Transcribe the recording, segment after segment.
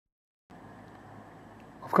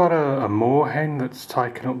I've got a moorhen that's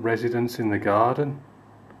taken up residence in the garden.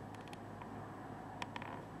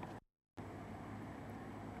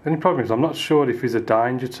 The only problem is I'm not sure if he's a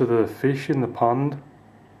danger to the fish in the pond.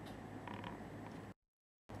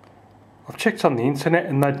 I've checked on the internet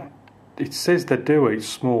and it says they do eat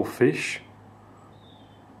small fish.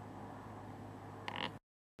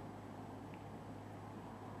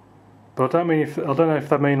 But I don't know if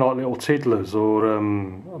they mean like little tiddlers or I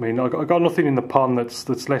mean I got nothing in the pond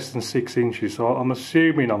that's less than 6 inches, so I'm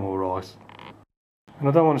assuming I'm alright. And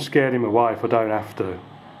I don't want to scare him away if I don't have to.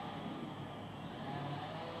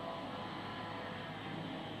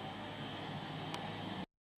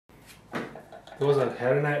 There was a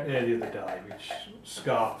heron out there the other day which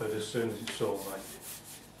scarpered as soon as it saw me,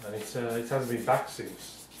 and it hasn't been back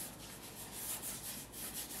since.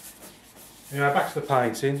 Anyway, back to the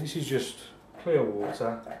painting. This is just clear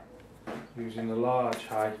water using a large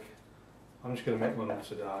hake. I'm just going to make one up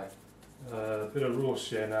today. A bit of raw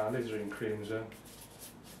sienna, alizarin crimson.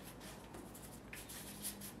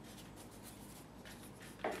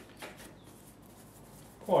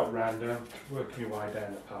 Quite random, working your way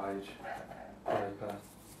down the page. Paper.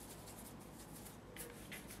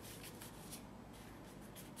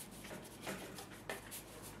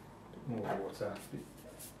 More water.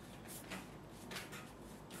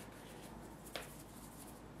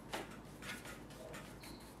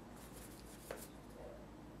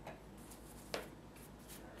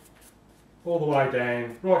 All the way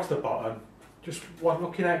down, right to the bottom. Just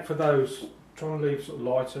looking out for those, trying to leave sort of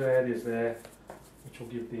lighter areas there, which will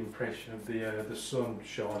give the impression of the sun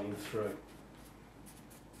shining through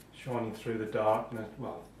the darkness.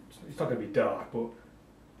 Well, it's not going to be dark, but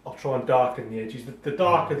I'll try and darken the edges. The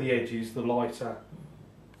darker the edges, the lighter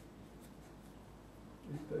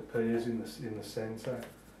it appears in the centre.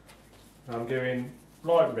 I'm going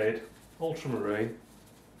light red, ultramarine.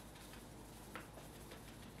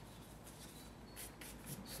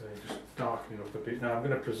 So just darkening up a bit. Now I'm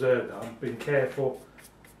going to preserve that. I'm being careful.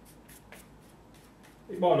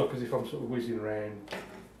 It might look as if I'm sort of whizzing around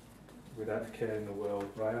without a care in the world,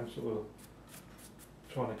 but I am sort of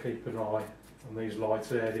trying to keep an eye on these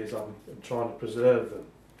light areas. I'm trying to preserve them.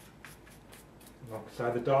 Like I say,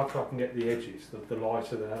 the darker I can get the edges, the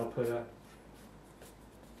lighter they'll appear.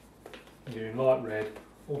 I'm doing light red,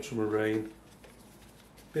 ultramarine,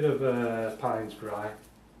 bit of Payne's grey.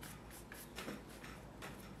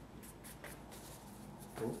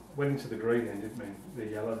 Went into the green then, didn't mean the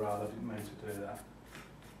yellow rather, didn't mean to do that.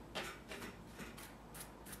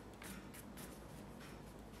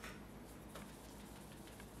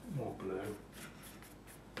 More blue,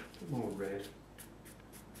 more red,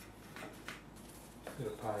 bit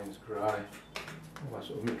of Payne's grey. Almost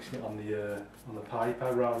sort of mixing it on the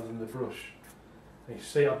paper rather than the brush. And you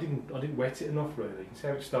see, I didn't wet it enough really. You can see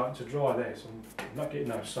how it's starting to dry there, so I'm not getting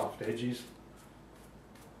those soft edges.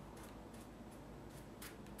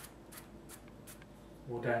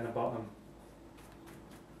 Or down the bottom.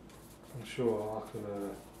 I'm sure I can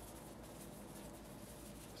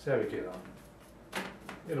see how we get on.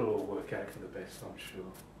 It'll all work out for the best, I'm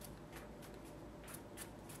sure.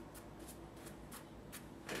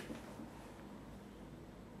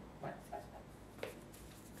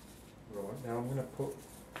 Right, now I'm going to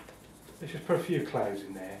let's just put a few clouds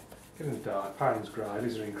in there. Get in the dark, Payne's grey,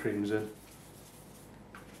 alizarin crimson. And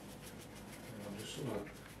I'll just sort of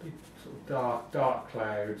dark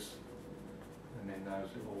clouds, and then those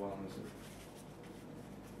little ones.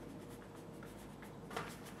 A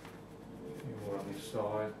few more on this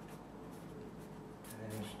side, and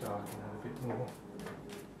then just darken that a bit more.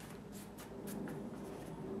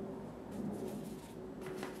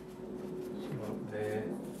 Some up there.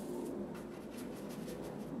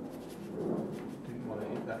 Didn't want to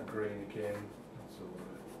hit that green again. That's all right.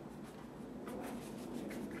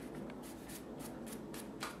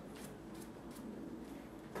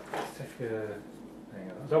 Hang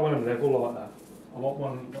on, I don't want them level like that. I want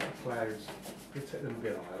one like the clouds. You take them a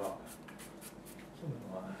bit higher like that. Something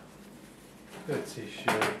like that. Bit of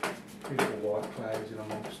tissue, few little white clouds in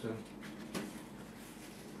amongst them.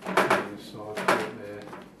 On this side, put it there.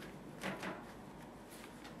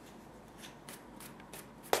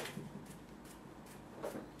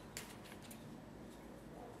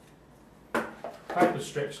 Paper's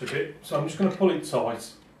stretched a bit, so I'm just going to pull it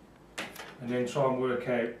tight and then try and work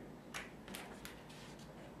out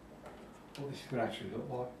what this is going to actually look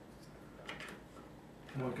like.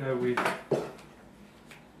 And I'll go with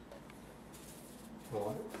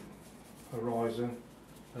horizon.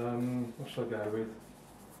 What shall I go with?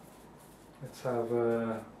 Let's have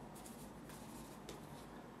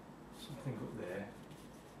something up there,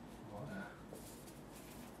 like that.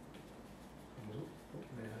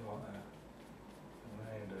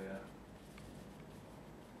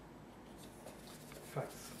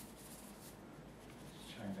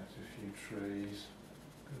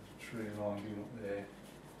 tree line going up there.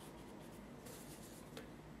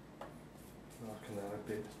 Darken that a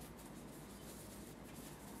bit.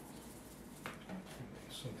 I think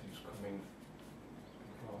something's coming,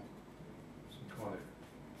 like some kind of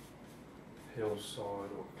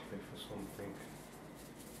hillside or cliff or something.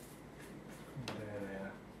 Coming down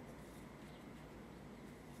there.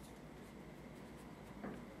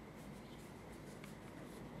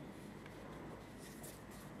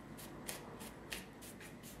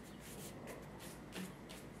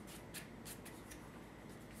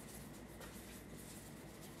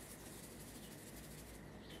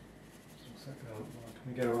 What's that going to look like? Can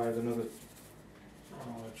we get away with another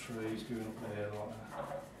pile of trees going up there like that?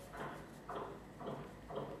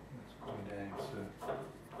 That's going down to,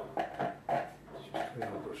 let's just clean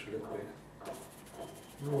the brush a little bit.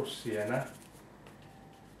 Raw sienna.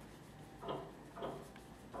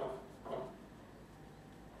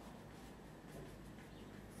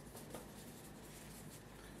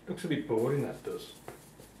 Looks a bit boring, that does.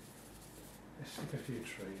 Let's stick a few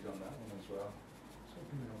trees on that one as well. So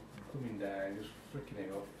coming down, just flicking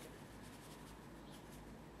it up.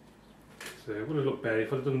 So it would have looked better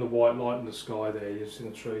if I'd have done the white light in the sky there. You'd have seen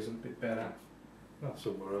the trees a bit better. That's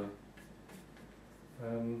a worry.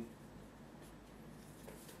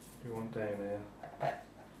 You want down there?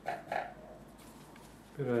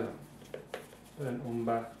 Bit of burnt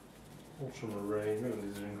umber, ultramarine, maybe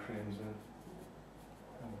alizarin crimson.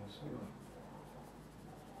 So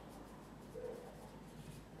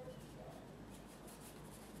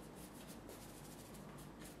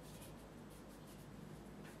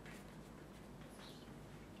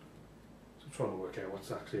I'm trying to work out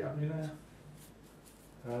what's actually happening there.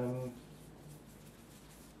 A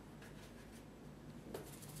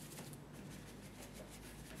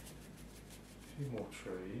few more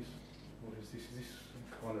trees. What is this? Is this some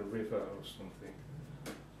kind of river or something?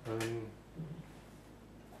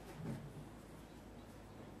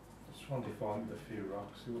 Just trying to find a few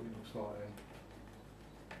rocks, see what it looks like.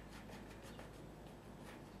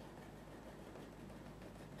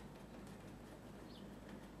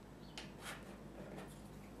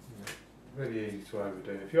 Really easy to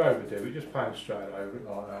overdo. If you overdo it, just paint straight over it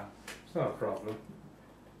like that. It's not a problem.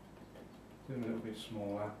 Do them a little bit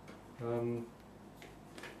smaller. And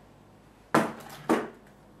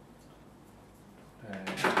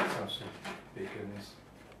let's have some big ones.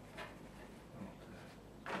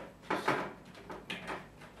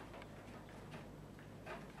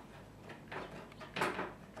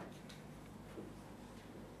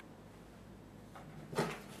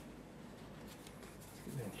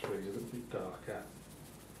 Trees a little bit darker.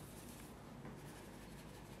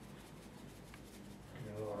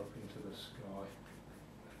 Getting a lot up into the sky.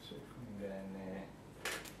 That's it coming down there.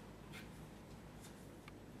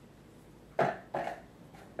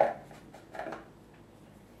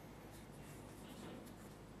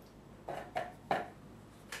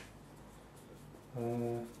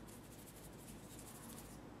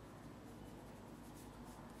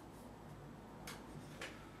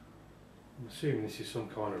 I'm assuming this is some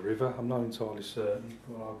kind of river. I'm not entirely certain,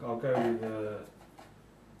 but I'll go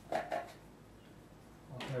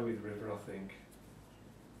with river, I think.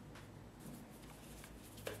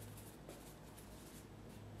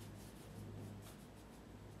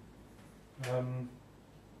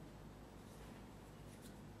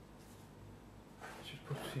 Just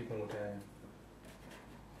put a few more down.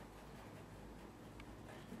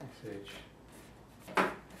 This edge.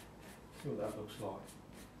 See what that looks like.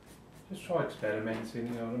 Just try experimenting,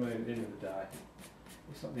 you know what I mean, at the end of the day.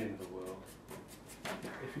 It's not the end of the world.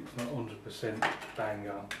 If it's not 100% bang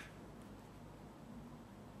on.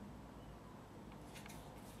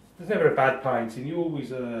 There's never a bad painting, you always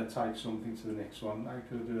take something to the next one. How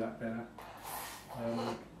could I do that better?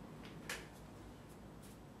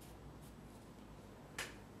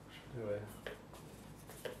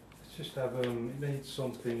 Let's just have, it needs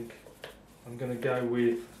something. I'm going to go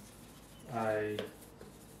with a,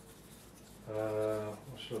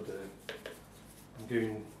 what should I do? I'm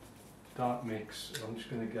doing dark mix. I'm just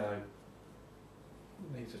going to go,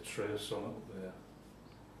 it needs a tree or something up there.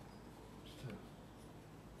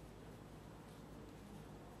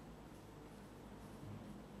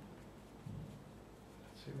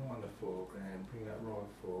 That's it, right in the foreground, bring that right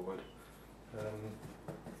forward. A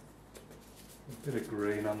bit of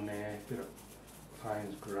green on there, a bit of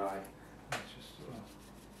Payne's grey. Just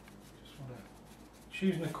want to,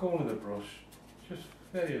 choosing the corner of the brush, just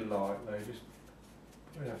very lightly, just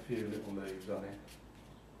put a few little leaves on it.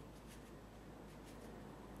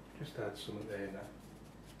 Just add something there now.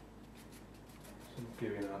 Some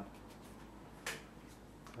giving on.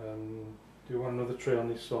 Do you want another tree on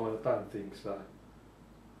this side? I don't think so.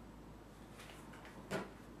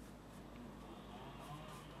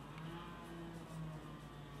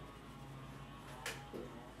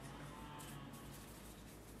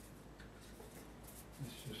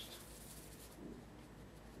 It's just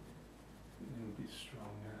a little bit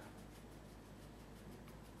stronger.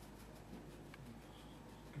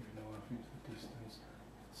 Give it a while into the distance.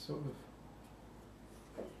 It's sort of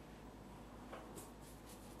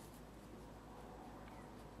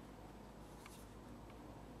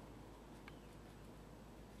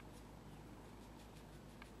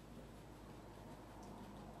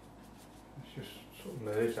just sort of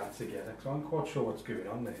merge that together because I'm quite sure what's going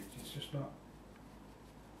on there. It's just not.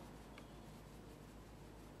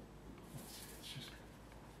 It's just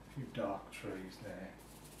a few dark trees there.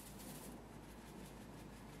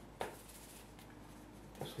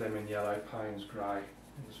 Just lemon yellow, Payne's grey,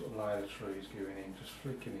 and the sort of layer of trees going in, just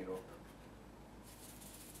flicking it up.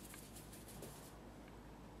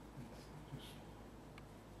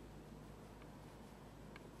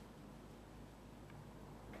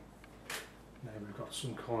 Now we've got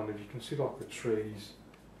some kind of, you can see like the trees,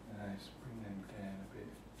 let's bring them down a bit,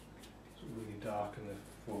 it's really dark in the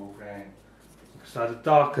foreground. So the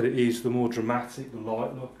darker it is, the more dramatic the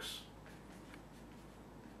light looks.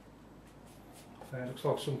 It looks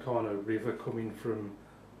like some kind of river coming from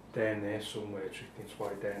down there somewhere, trickling its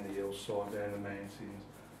way down the hillside, down the mountains.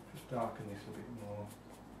 Just darken this a bit more.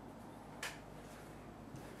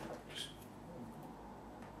 Just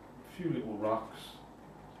a few little rocks.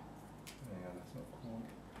 Yeah, that's not quite.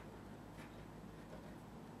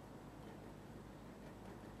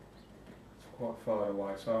 It's quite far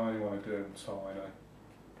away, so I only want to do them tidy.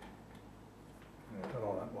 Yeah, I don't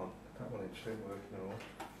like that one. That one isn't working at all.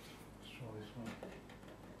 Let's try this one.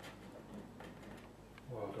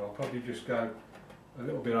 Well, I'll probably just go a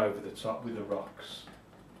little bit over the top with the rocks.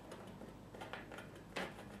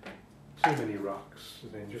 Too many rocks,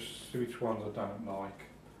 and then just see which ones I don't like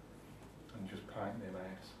and just paint them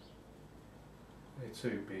out. They're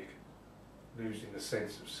too big, losing the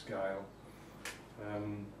sense of scale.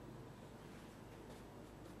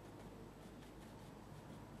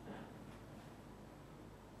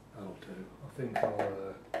 That'll do. I think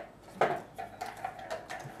I'll,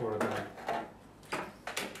 before I go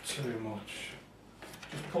too much,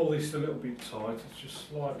 just pull this a little bit tight, it's just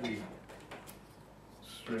slightly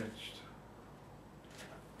stretched.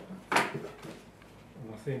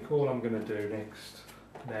 And I think all I'm going to do next,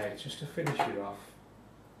 now, just to finish it off,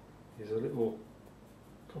 is a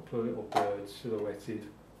couple of little birds silhouetted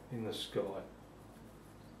in the sky.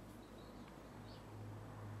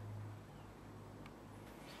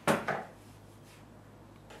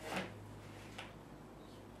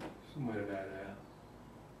 Somewhere about there.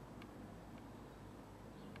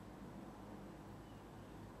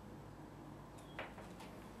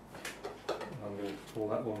 I'm going to call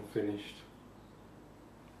that one finished.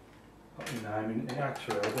 Put my name in it.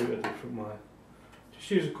 Actually, I'll do it a different way.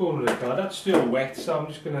 Just use a corner of the card. That's still wet, so I'm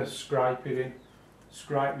just going to scrape it in.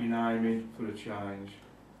 Scrape my name in for a change.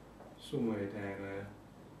 Somewhere down there.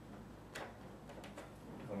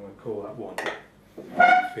 I'm going to call that one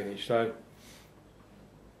finished. So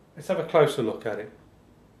let's have a closer look at it.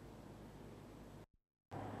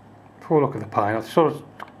 Before I look at the paint, I'll sort of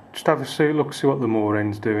just have a look, see what the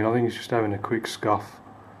moorhen's doing. I think he's just having a quick scoff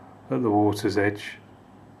at the water's edge.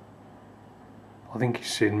 I think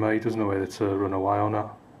he's seen me, he doesn't know whether to run away or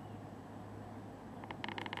not.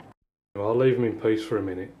 Well, I'll leave him in peace for a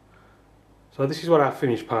minute. So this is what our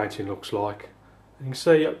finished painting looks like. You can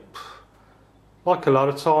see, like a lot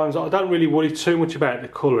of times, I don't really worry too much about the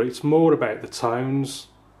colour, it's more about the tones.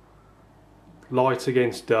 Light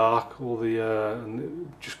against dark, all the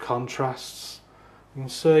just contrasts. You can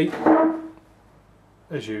see,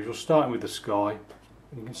 as usual, starting with the sky,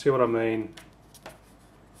 you can see what I mean.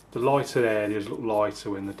 The lighter areas look lighter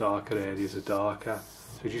when the darker areas are darker.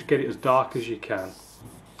 So just get it as dark as you can,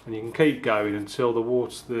 and you can keep going until the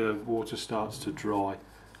water starts to dry,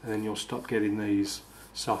 and then you'll stop getting these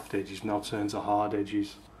soft edges and they'll turn to hard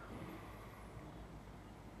edges.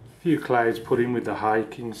 A few clouds put in with the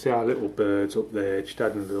hake. You can see our little birds up there, just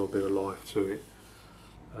adding a little bit of life to it.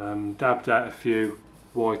 Dabbed out a few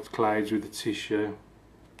white clouds with the tissue.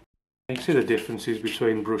 You can see the differences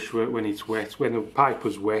between brushwork when it's wet. When the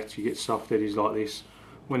paper's wet, you get soft edges like this.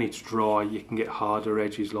 When it's dry, you can get harder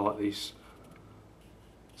edges like this.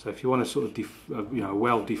 So if you want a sort of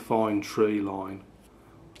well-defined tree line,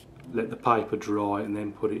 let the paper dry and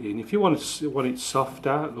then put it in. If you want it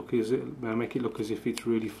softer, make it look as if it's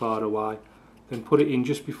really far away, then put it in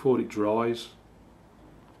just before it dries.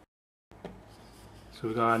 So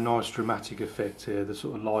we've got a nice dramatic effect here, the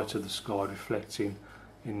sort of light of the sky reflecting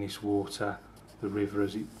in this water, the river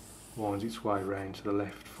as it winds its way round to the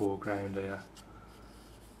left foreground here.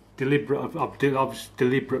 I've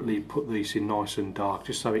deliberately put these in nice and dark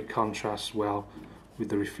just so it contrasts well with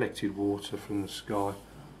the reflected water from the sky.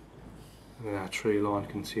 And then our tree line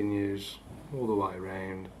continues all the way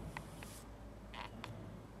around.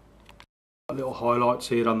 Little highlights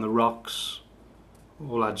here on the rocks,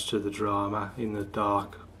 all adds to the drama in the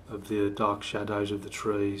dark of the dark shadows of the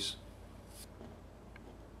trees.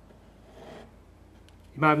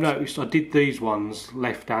 You may have noticed I did these ones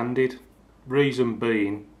left-handed, reason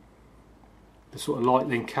being the sort of light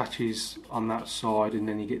then catches on that side and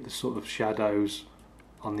then you get the sort of shadows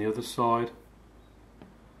on the other side.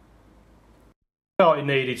 I thought it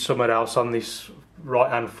needed somewhere else on this right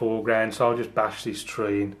hand foreground, so I'll just bash this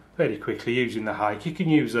tree in very quickly using the hake. You can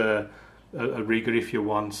use a rigger if you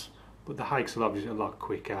want, but the hakes are obviously a lot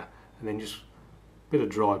quicker. And then just a bit of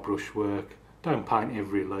dry brush work. Don't paint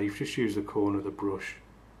every leaf, just use the corner of the brush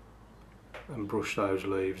and brush those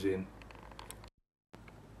leaves in.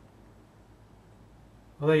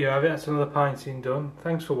 Well, there you have it, that's another painting done.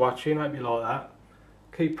 Thanks for watching, hope you like that.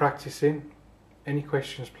 Keep practicing. Any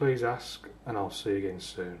questions please ask, and I'll see you again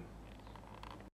soon.